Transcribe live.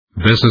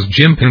This is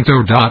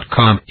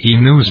JimPinto.com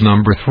e-news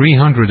number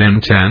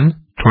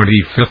 310,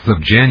 25th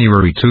of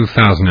January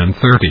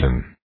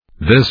 2013.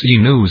 This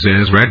e-news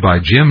is read by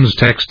Jim's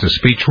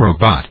text-to-speech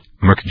robot,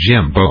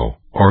 McJimbo,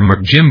 or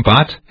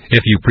McJimbot,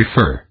 if you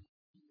prefer.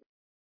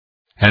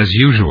 As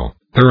usual,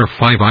 there are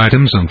 5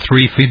 items and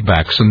 3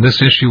 feedbacks in this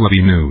issue of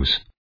e-news.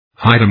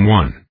 Item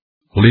 1.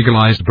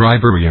 Legalized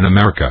bribery in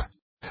America.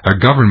 A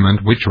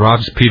government which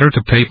robs Peter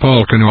to pay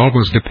Paul can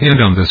always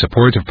depend on the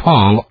support of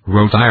Paul,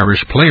 wrote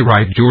Irish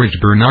playwright George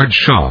Bernard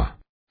Shaw.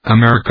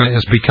 America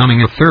is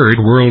becoming a third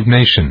world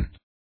nation.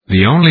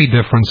 The only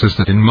difference is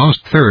that in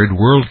most third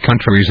world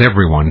countries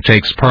everyone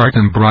takes part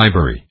in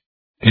bribery.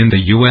 In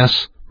the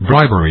U.S.,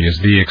 bribery is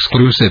the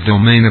exclusive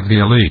domain of the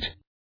elite.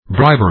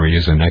 Bribery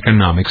is an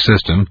economic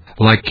system,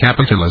 like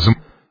capitalism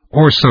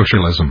or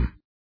socialism.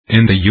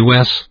 In the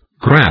U.S.,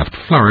 graft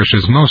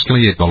flourishes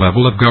mostly at the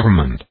level of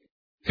government.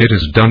 It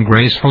is done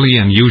gracefully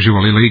and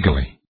usually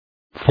legally.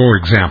 For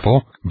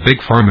example, Big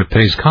Pharma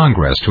pays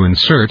Congress to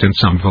insert in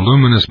some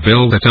voluminous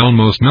bill that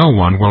almost no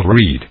one will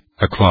read,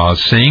 a clause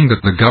saying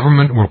that the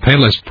government will pay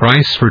less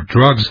price for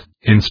drugs,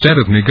 instead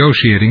of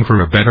negotiating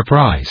for a better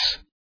price.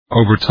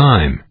 Over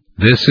time,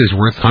 this is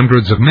worth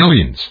hundreds of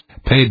millions,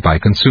 paid by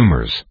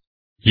consumers.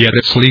 Yet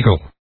it's legal.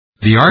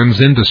 The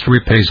arms industry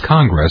pays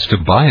Congress to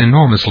buy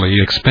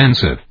enormously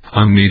expensive,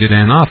 unneeded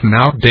and often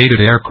outdated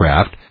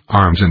aircraft,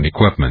 arms and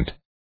equipment.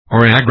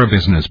 Or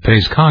agribusiness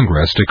pays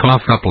Congress to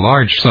cough up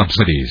large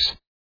subsidies.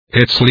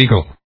 It's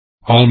legal.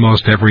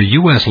 Almost every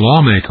U.S.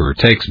 lawmaker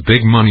takes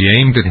big money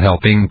aimed at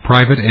helping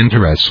private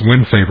interests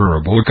win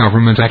favorable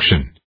government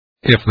action.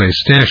 If they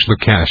stash the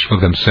cash for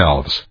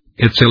themselves,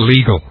 it's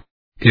illegal.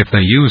 If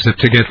they use it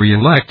to get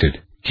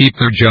re-elected, keep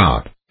their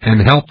job,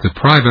 and help the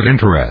private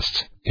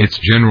interests, it's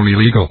generally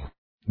legal.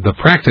 The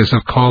practice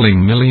of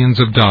calling millions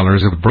of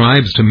dollars of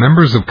bribes to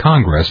members of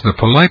Congress the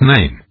polite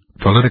name,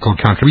 political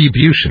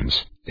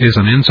contributions, is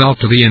an insult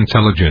to the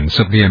intelligence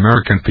of the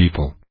American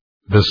people.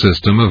 The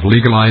system of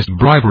legalized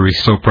bribery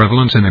so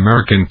prevalent in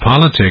American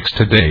politics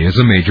today is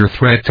a major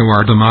threat to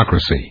our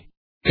democracy.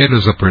 It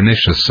is a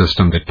pernicious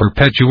system that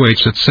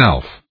perpetuates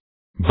itself.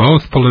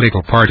 Both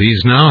political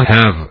parties now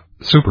have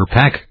super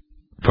PAC,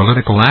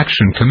 political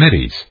action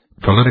committees,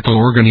 political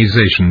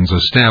organizations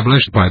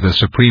established by the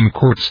Supreme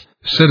Court's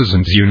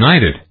Citizens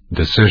United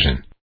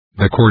decision.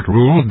 The court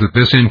ruled that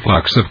this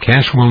influx of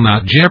cash will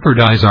not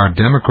jeopardize our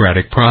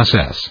democratic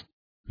process.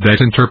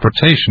 That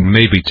interpretation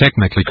may be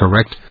technically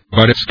correct,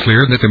 but it's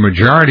clear that the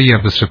majority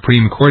of the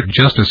Supreme Court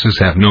justices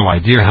have no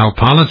idea how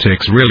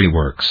politics really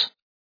works.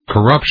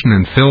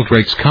 Corruption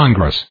infiltrates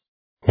Congress.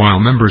 While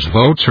members'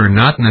 votes are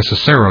not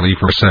necessarily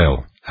for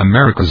sale,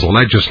 America's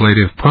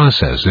legislative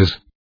process is.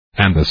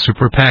 And the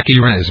super PAC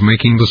era is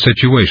making the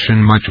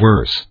situation much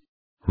worse.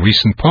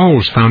 Recent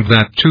polls found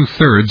that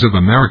 2/3 of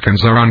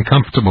Americans are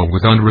uncomfortable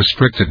with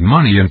unrestricted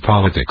money in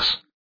politics.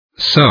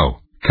 So,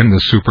 can the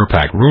super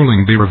PAC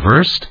ruling be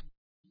reversed?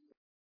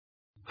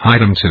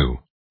 Item 2.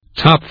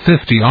 Top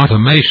 50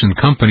 Automation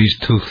Companies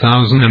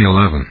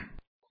 2011.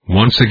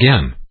 Once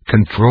again,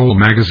 Control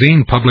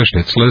magazine published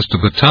its list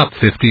of the top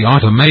 50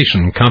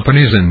 automation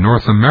companies in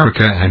North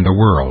America and the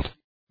world.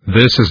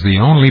 This is the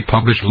only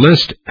published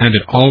list, and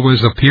it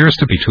always appears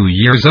to be 2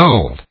 years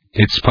old.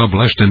 It's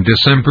published in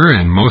December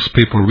and most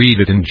people read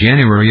it in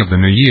January of the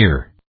new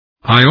year.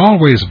 I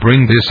always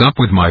bring this up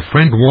with my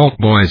friend Walt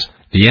Boyes,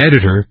 the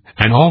editor,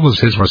 and always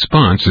his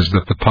response is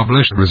that the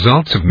published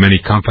results of many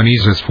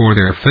companies is for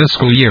their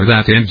fiscal year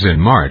that ends in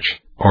March,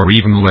 or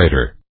even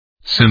later.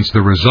 Since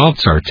the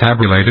results are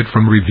tabulated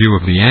from review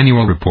of the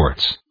annual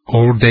reports,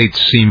 old dates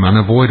seem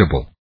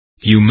unavoidable.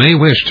 You may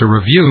wish to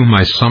review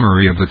my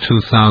summary of the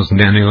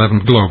 2011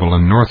 Global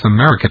and North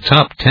America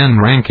Top 10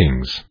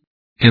 rankings.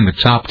 In the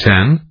top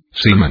 10,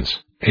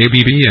 Siemens,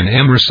 ABB and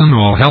Emerson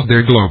all held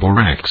their global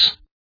ranks.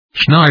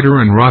 Schneider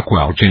and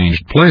Rockwell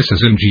changed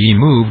places and GE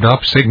moved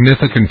up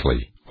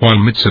significantly, while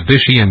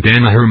Mitsubishi and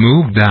Danaher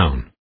moved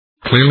down.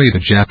 Clearly the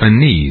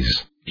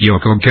Japanese,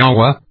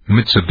 Yokogawa,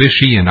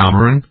 Mitsubishi and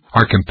Ameren,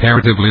 are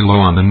comparatively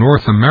low on the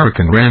North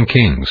American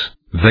rankings.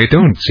 They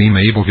don't seem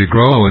able to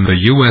grow in the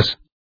U.S.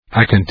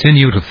 I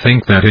continue to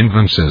think that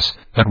Invensys,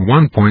 at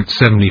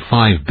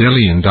 $1.75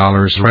 billion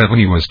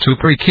revenue, is too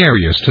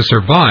precarious to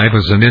survive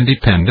as an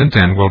independent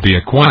and will be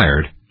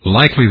acquired,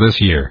 likely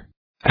this year.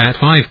 At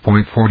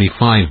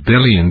 $5.45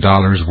 billion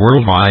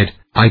worldwide,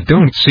 I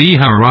don't see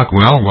how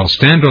Rockwell will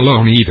stand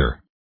alone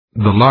either.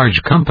 The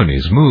large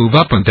companies move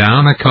up and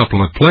down a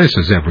couple of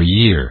places every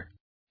year.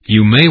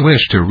 You may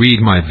wish to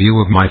read my view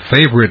of my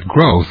favorite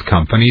growth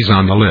companies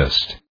on the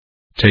list.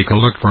 Take a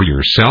look for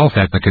yourself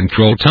at the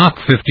Control Top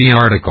 50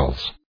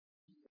 articles.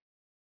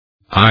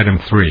 Item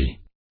 3.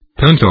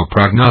 Pinto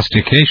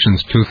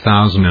Prognostications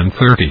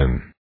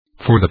 2013.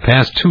 For the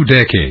past 2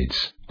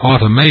 decades,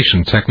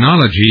 automation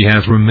technology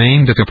has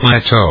remained at a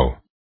plateau.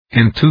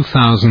 In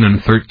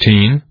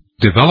 2013,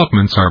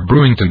 developments are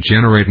brewing to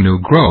generate new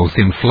growth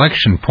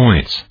inflection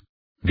points.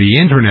 The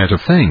Internet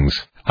of Things,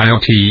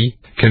 IoT,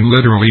 can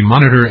literally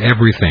monitor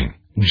everything,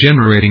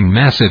 generating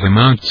massive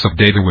amounts of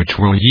data which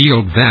will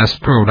yield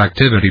vast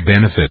productivity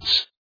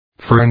benefits.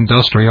 For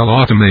industrial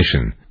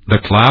automation, the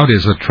cloud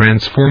is a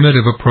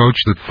transformative approach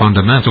that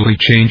fundamentally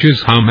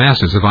changes how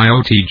masses of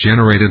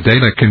IoT-generated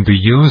data can be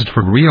used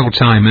for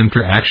real-time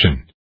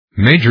interaction.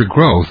 Major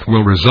growth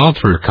will result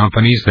for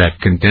companies that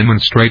can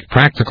demonstrate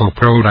practical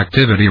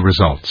productivity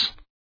results.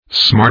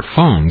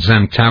 Smartphones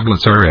and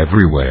tablets are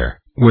everywhere,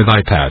 with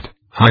iPad,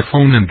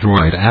 iPhone and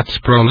Android apps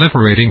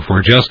proliferating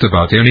for just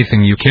about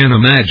anything you can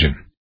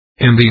imagine.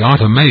 In the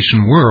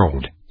automation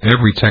world,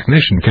 every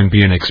technician can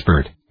be an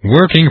expert,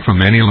 working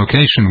from any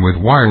location with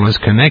wireless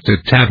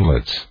connected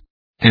tablets.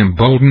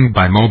 Emboldened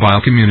by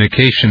mobile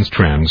communications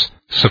trends,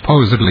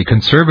 supposedly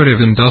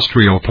conservative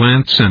industrial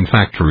plants and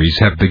factories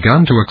have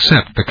begun to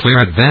accept the clear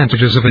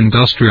advantages of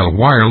industrial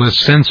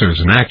wireless sensors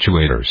and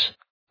actuators.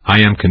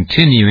 I am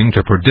continuing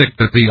to predict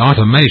that the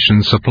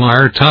automation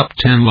supplier top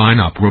 10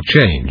 lineup will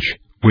change,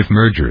 with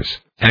mergers,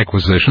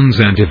 acquisitions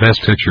and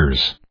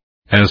divestitures.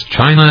 As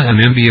China and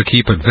India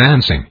keep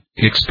advancing,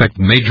 expect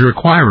major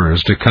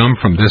acquirers to come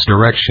from this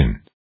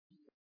direction.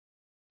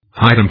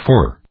 Item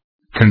 4.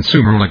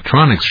 Consumer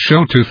Electronics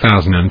Show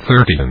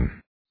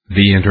 2013.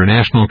 The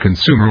International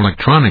Consumer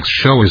Electronics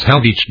Show is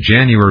held each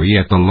January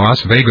at the Las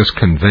Vegas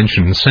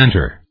Convention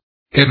Center.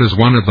 It is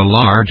one of the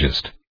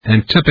largest,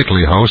 and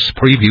typically hosts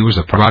previews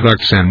of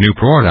products and new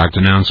product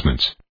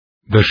announcements.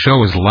 The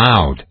show is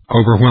loud,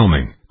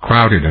 overwhelming,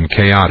 crowded and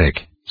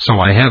chaotic, so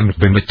I haven't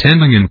been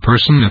attending in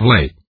person of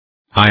late.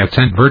 I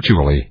attend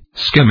virtually,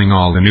 skimming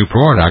all the new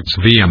products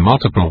via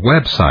multiple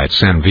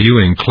websites and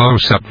viewing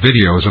close-up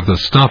videos of the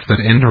stuff that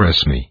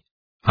interests me.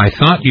 I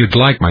thought you'd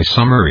like my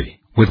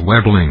summary, with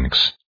web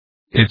links.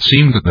 It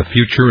seemed that the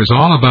future is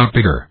all about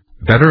bigger,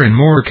 better and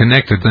more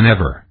connected than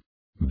ever.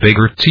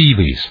 Bigger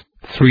TVs,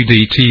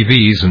 3D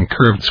TVs and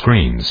curved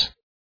screens.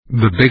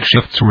 The big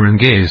shifts were in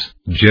gaze,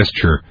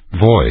 gesture,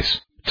 voice,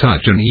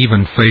 touch and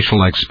even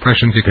facial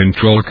expression to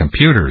control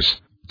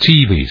computers,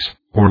 TVs,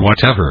 or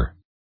whatever.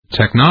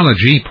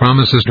 Technology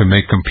promises to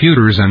make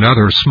computers and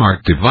other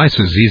smart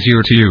devices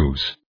easier to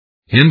use.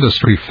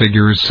 Industry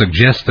figures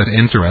suggest that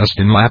interest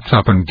in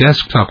laptop and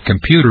desktop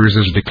computers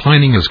is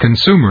declining as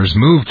consumers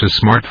move to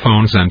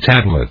smartphones and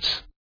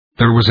tablets.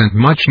 There wasn't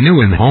much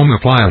new in home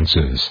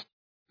appliances.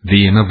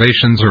 The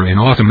innovations are in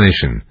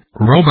automation,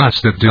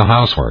 robots that do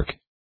housework.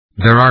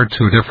 There are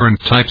two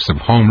different types of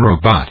home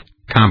robot,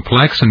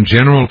 complex and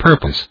general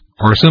purpose,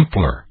 or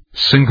simpler,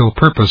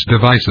 single-purpose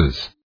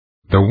devices.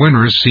 The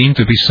winners seem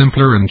to be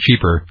simpler and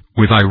cheaper,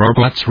 with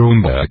iRobot's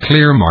Roomba a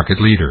clear market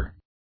leader.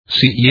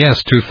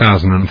 CES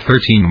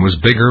 2013 was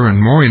bigger and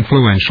more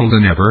influential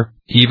than ever,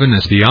 even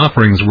as the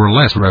offerings were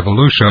less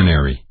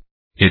revolutionary.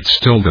 It's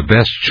still the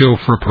best show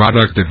for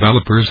product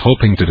developers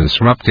hoping to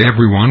disrupt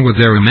everyone with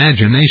their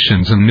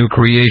imaginations and new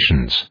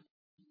creations.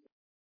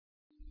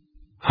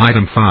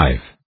 Item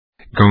 5.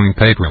 Going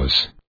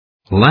paperless.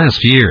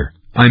 Last year,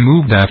 I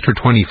moved after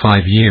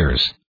 25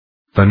 years.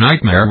 The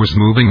nightmare was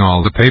moving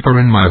all the paper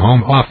in my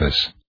home office.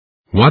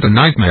 What a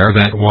nightmare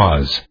that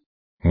was.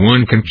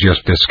 One can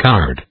just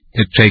discard.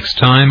 It takes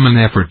time and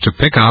effort to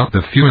pick out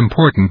the few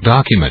important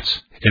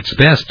documents. It's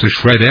best to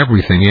shred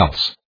everything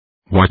else.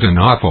 What an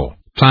awful,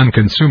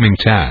 time-consuming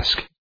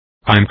task.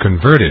 I'm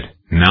converted,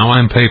 now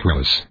I'm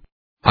paperless.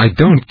 I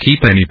don't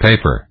keep any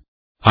paper.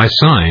 I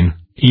sign,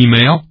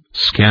 email,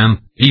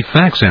 scan,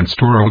 e-fax and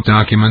store all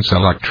documents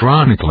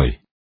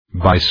electronically.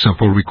 By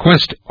simple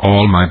request,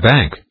 all my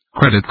bank,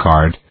 credit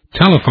card,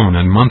 telephone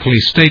and monthly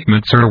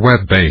statements are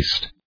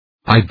web-based.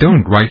 I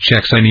don't write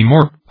checks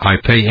anymore, I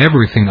pay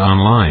everything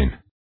online.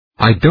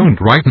 I don't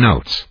write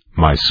notes,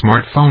 my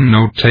smartphone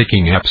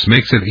note-taking apps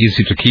makes it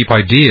easy to keep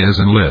ideas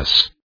and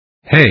lists.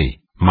 Hey,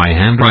 my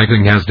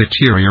handwriting has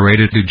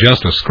deteriorated to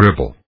just a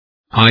scribble.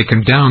 I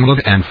can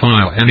download and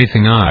file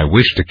anything I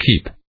wish to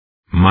keep.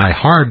 My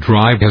hard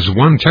drive has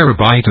 1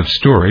 terabyte of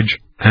storage,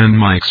 and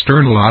my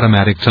external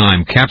automatic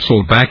time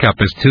capsule backup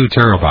is 2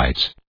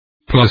 terabytes.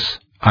 Plus,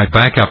 I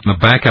back up the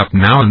backup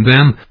now and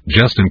then,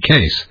 just in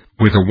case,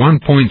 with a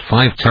 1.5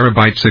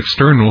 terabytes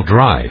external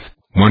drive,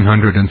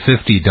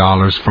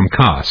 $150 from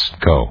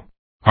Costco.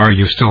 Are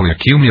you still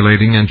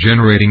accumulating and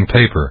generating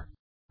paper?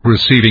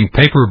 Receiving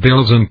paper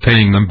bills and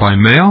paying them by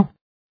mail?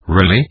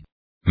 Really?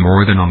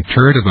 More than a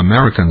third of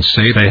Americans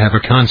say they have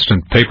a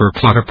constant paper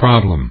clutter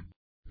problem.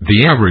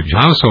 The average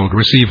household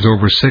receives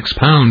over 6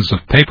 pounds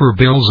of paper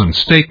bills and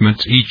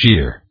statements each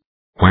year.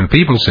 When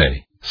people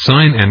say,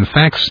 sign and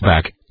fax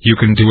back, you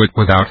can do it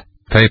without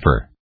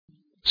paper.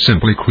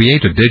 Simply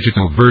create a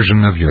digital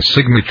version of your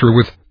signature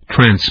with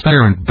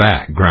transparent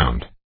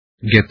background.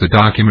 Get the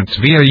documents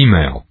via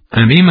email,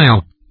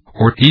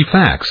 or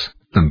e-fax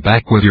them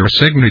back with your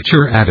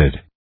signature added.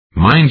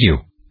 Mind you,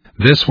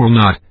 this will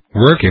not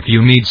work if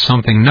you need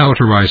something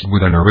notarized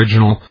with an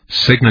original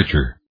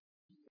signature.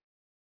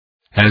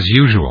 As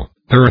usual,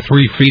 there are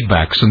 3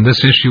 feedbacks in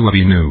this issue of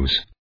eNews.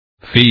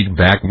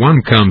 Feedback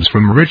 1 comes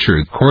from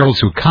Richard Quarles,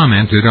 who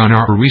commented on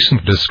our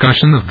recent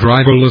discussion of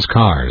driverless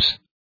cars.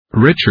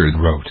 Richard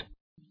wrote,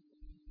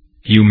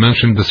 "You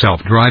mentioned the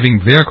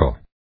self-driving vehicle.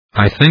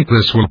 I think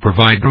this will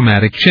provide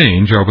dramatic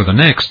change over the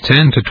next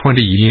 10 to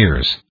 20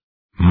 years.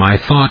 My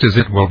thought is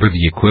it will be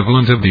the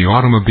equivalent of the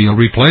automobile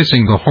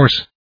replacing the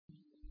horse.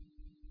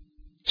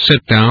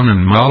 Sit down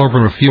and mull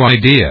over a few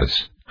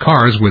ideas.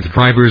 Cars with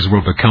drivers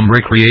will become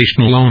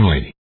recreational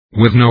only.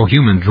 With no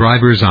human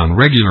drivers on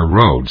regular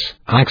roads,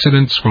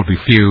 accidents will be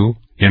few,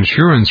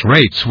 insurance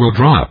rates will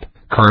drop,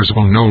 cars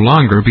will no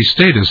longer be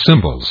status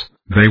symbols,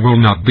 they will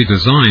not be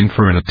designed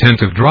for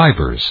inattentive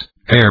drivers,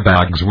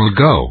 airbags will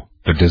go,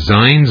 the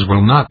designs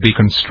will not be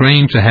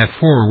constrained to have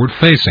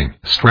forward-facing,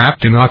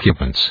 strapped-in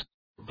occupants.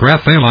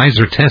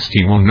 Breathalyzer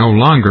testing will no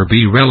longer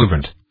be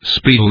relevant,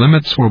 speed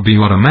limits will be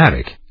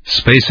automatic,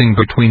 spacing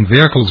between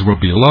vehicles will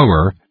be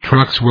lower,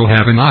 trucks will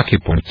have an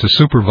occupant to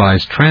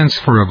supervise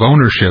transfer of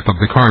ownership of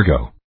the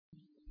cargo.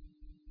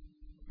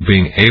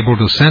 Being able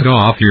to send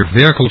off your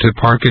vehicle to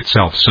park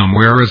itself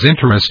somewhere is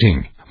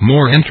interesting.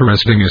 More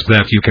interesting is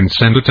that you can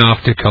send it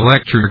off to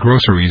collect your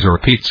groceries or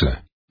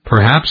pizza.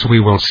 Perhaps we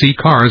will see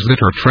cars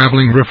that are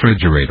traveling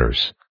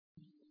refrigerators.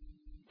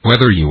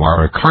 Whether you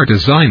are a car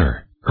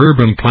designer,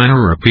 urban planner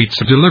or a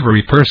pizza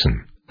delivery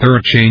person, there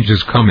are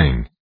changes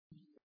coming.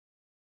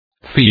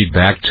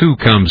 Feedback 2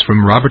 comes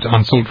from Robert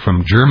Unselt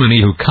from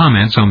Germany, who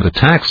comments on the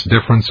tax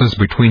differences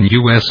between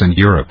US and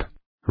Europe.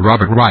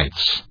 Robert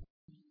writes,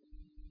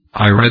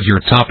 I read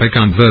your topic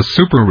on the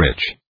super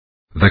rich.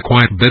 The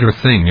quite bitter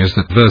thing is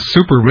that the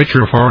super rich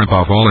are far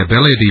above all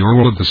ability or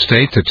will of the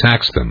state to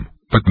tax them,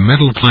 but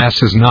middle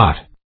class is not.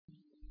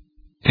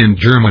 In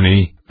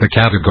Germany, the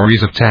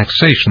categories of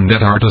taxation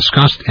that are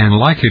discussed and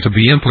likely to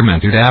be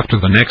implemented after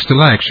the next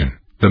election,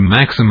 the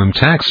maximum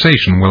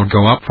taxation will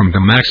go up from the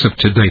max of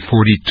today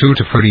 42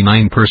 to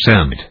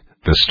 39%.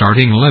 The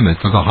starting limit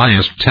for the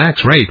highest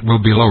tax rate will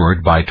be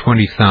lowered by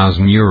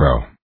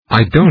 €20,000.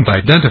 I don't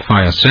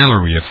identify a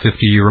salary of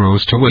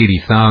 €50 to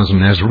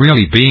 80,000 as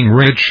really being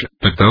rich,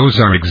 but those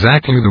are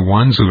exactly the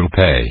ones who will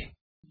pay.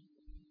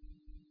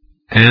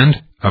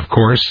 And, of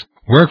course,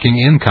 working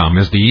income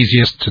is the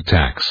easiest to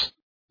tax.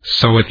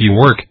 So if you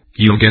work,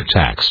 you'll get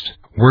taxed.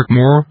 Work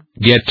more,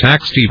 get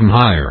taxed even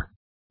higher.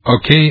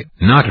 Okay,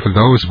 not for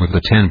those with the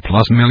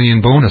 10+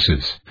 million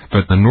bonuses,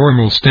 but the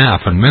normal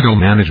staff and middle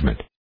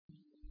management.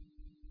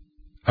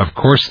 Of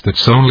course,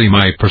 that's only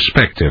my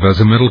perspective as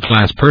a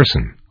middle-class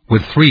person,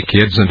 with 3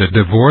 kids and a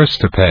divorce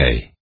to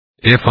pay.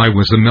 If I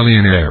was a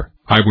millionaire,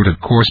 I would of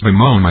course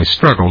bemoan my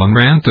struggle and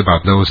rant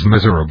about those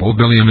miserable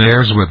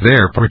billionaires with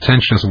their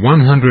pretentious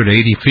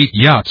 180 feet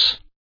yachts.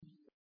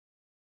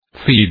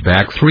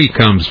 Feedback 3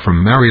 comes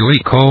from Mary Lee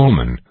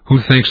Coleman,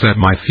 who thinks that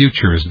my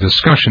future's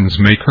discussions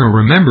make her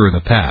remember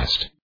the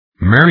past.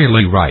 Mary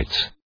Lee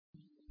writes,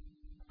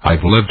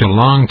 I've lived a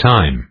long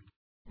time.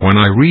 When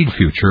I read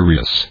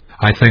Futurious,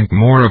 I think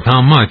more of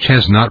how much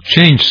has not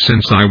changed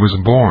since I was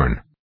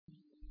born.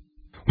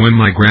 When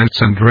my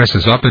grandson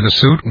dresses up in a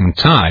suit and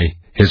tie,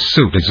 his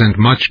suit isn't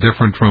much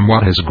different from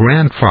what his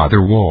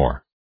grandfather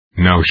wore.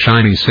 No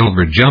shiny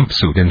silver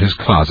jumpsuit in his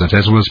closet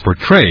as was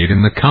portrayed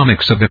in the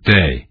comics of that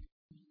day.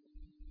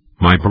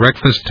 My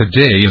breakfast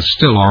today is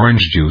still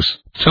orange juice,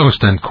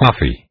 toast and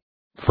coffee.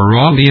 For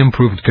all the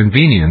improved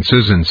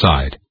conveniences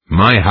inside,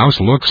 my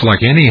house looks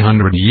like any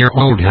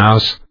 100-year-old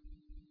house.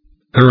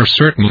 There are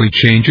certainly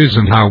changes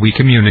in how we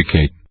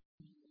communicate.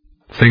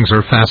 Things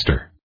are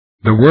faster.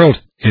 The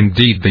world,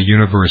 indeed the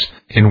universe,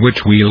 in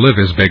which we live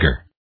is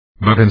bigger.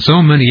 But in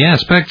so many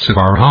aspects of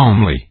our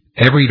homely,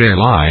 everyday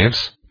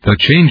lives, the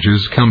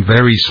changes come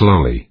very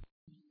slowly.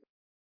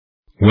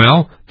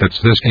 Well,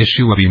 that's this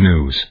issue of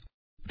E-News.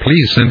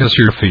 Please send us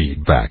your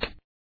feedback.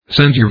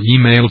 Send your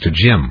email to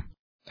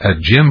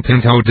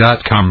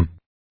jim@jimpinto.com.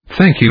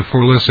 Thank you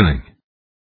for listening.